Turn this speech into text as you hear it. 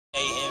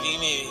envy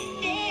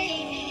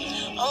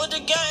me. I'm with the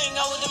gang,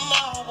 I'm with the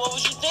mob. What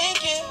was you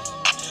thinking?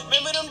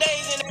 Remember them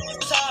days and it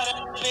was hard.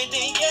 I've been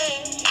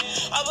thinking.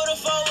 I put a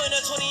 4 in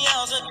a 20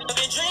 ounce and I've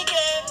been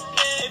drinking.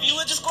 If you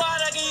with the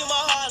squad, I give you my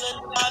heart.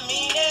 I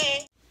mean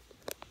it.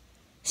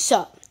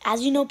 So,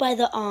 as you know by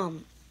the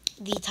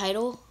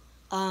title,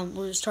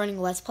 we're starting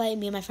a Let's Play,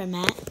 me and my friend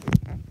Matt.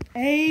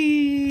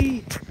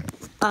 Hey!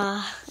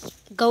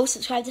 Go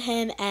subscribe to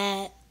him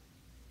at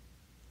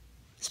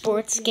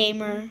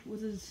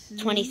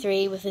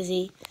SportzGamer23 with a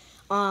Z.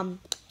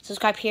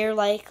 Subscribe here,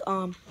 like,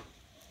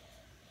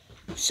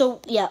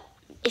 so, yeah,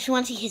 if you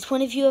want to see his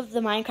point of view of the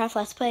Minecraft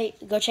Let's Play,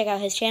 go check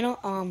out his channel,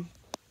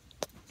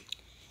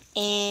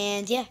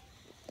 and, yeah.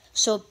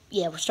 So,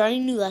 yeah, we're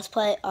starting a new Let's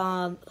Play.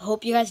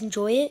 Hope you guys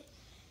enjoy it.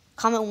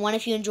 Comment 1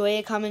 if you enjoy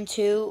it. Comment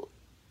 2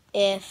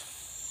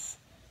 if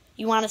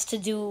you want us to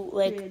do,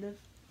 like, Creative.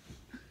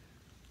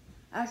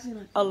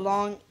 Actually, a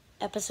long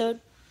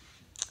episode.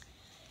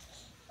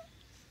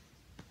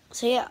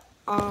 So, yeah,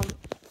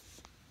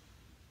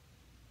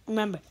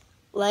 remember,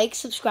 like,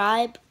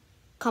 subscribe,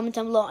 comment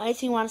down below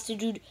anything you want us to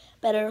do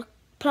better.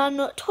 Put on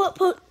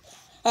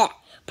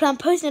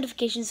post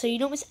notifications so you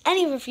don't miss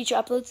any of our future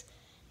uploads.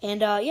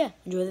 And, yeah,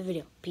 enjoy the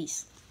video.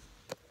 Peace.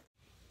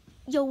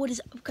 Yo, what is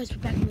up, guys? We're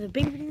back with a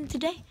big video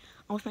today.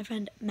 I'm with my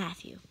friend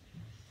Matthew.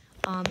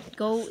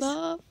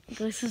 Go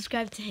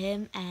subscribe to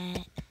him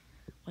at,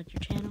 what's your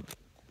channel?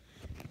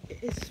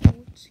 it's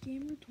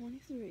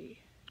SportzGamer23.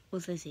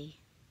 What's this Z?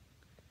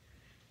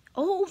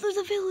 Oh, there's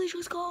a village.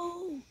 Let's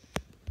go.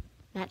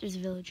 Matt, there's a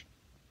village.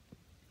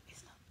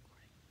 It's not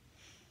recording.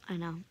 I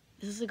know.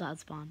 This is a god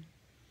spawn.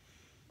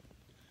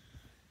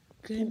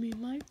 Give me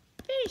my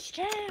fish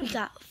tail. We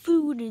got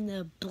food in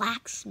the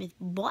blacksmith.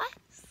 What?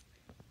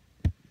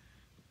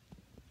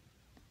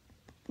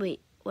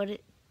 Wait, what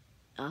it?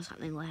 Oh,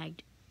 something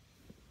lagged.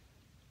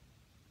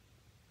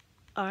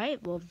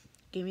 Alright, well,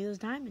 give me those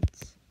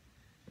diamonds.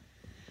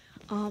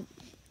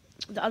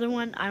 The other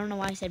one, I don't know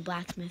why I said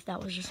blacksmith.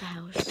 That was just a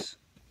house.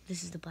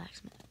 This is the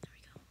blacksmith. There we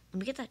go. Let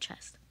me get that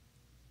chest.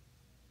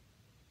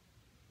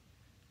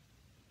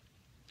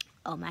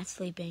 Oh, Matt's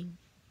sleeping.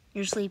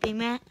 You're sleeping,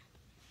 Matt?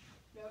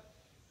 Yep.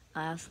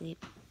 I'll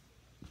sleep.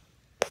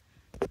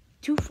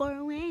 Too far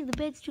away. The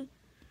bed's too...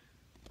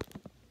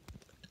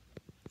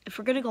 If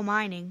we're gonna go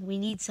mining, we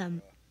need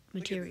some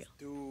material.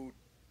 Dude.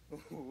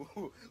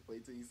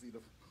 Wait till you see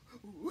the...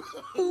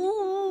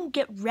 Ooh,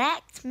 get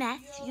wrecked,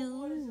 Matthew.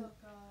 Yo, what is up,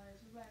 guys?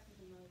 We're back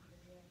with another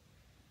video.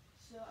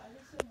 So, I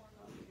did some work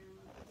on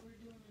camera. We're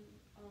doing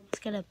Let's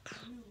get a...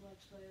 new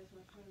Let's Play with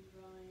my friend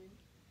Brian.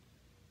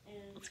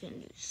 And Let's get a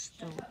new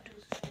stone. check out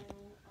his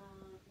channel on...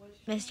 what is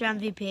his Mr.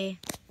 MVP.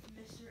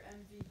 Mr.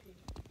 MVP.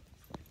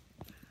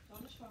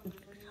 Don't just phone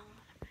number now.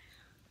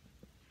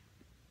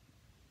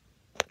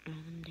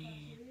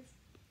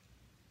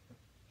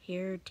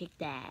 Here, take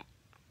that.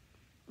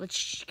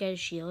 Let's get a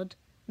shield.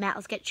 Matt,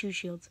 let's get 2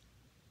 shields.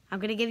 I'm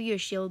gonna give you a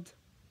shield.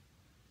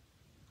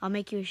 I'll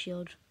make you a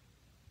shield.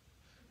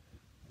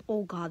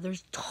 Oh god,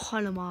 there's a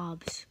ton of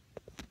mobs.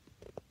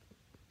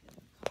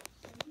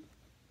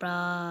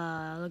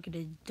 Bruh, look at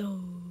this dude.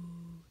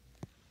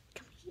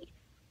 Come here.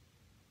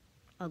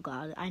 Oh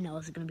god, I know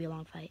this is gonna be a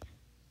long fight.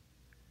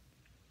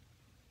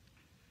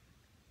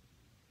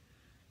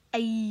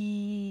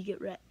 Ayy,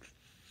 get wrecked.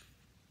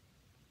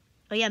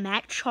 Oh yeah,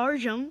 Matt,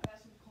 charge him.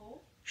 Got some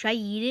coal? Should I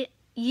eat it?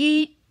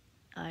 Yeet.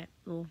 Alright,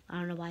 well, I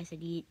don't know why I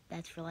said yeet.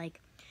 That's for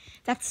like,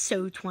 that's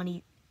so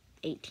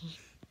 2018.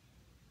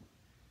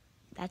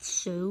 That's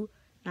so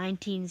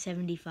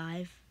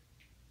 1975.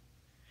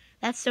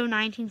 That's so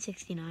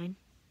 1969.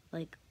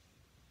 Like,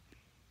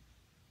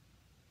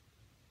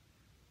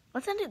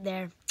 let's end it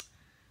there.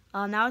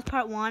 That was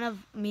part 1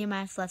 of me and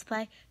Matt's Let's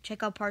Play.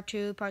 Check out part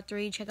 2, part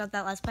 3. Check out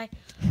that Let's Play.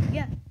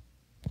 Yeah.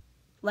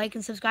 Like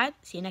and subscribe.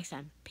 See you next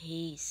time.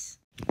 Peace.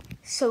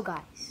 So,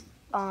 guys,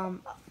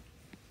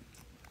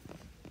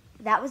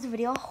 that was the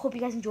video. Hope you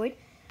guys enjoyed.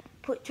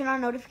 Turn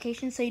on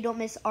notifications so you don't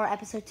miss our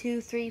episode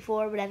 2, 3,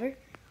 4, whatever.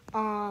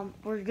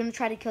 We're gonna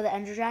try to kill the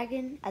Ender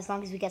Dragon as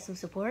long as we get some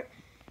support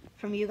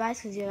from you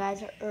guys, because you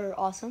guys are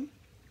awesome.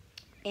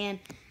 And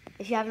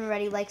if you haven't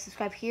already, like,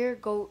 subscribe here.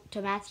 Go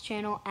to Matt's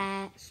channel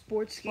at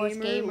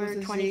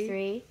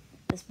SportzGamer23.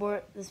 The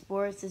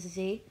sports is a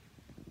Z.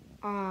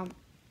 Yeah.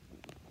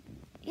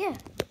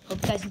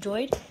 Hope you guys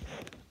enjoyed.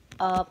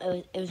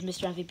 It was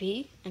Mr.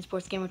 MVP and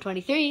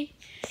SportzGamer23.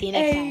 See you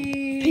next time.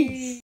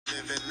 Peace.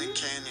 Live in the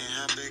canyon,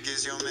 how big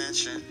is your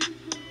mansion?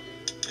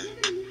 Yeah.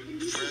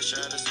 Fresh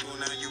out of school,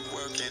 now you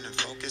working and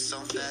focus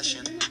on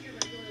fashion.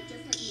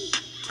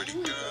 Pretty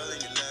girl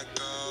and you let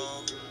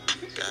go.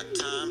 Got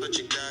time, but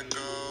you got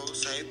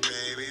goals. Hey, babe.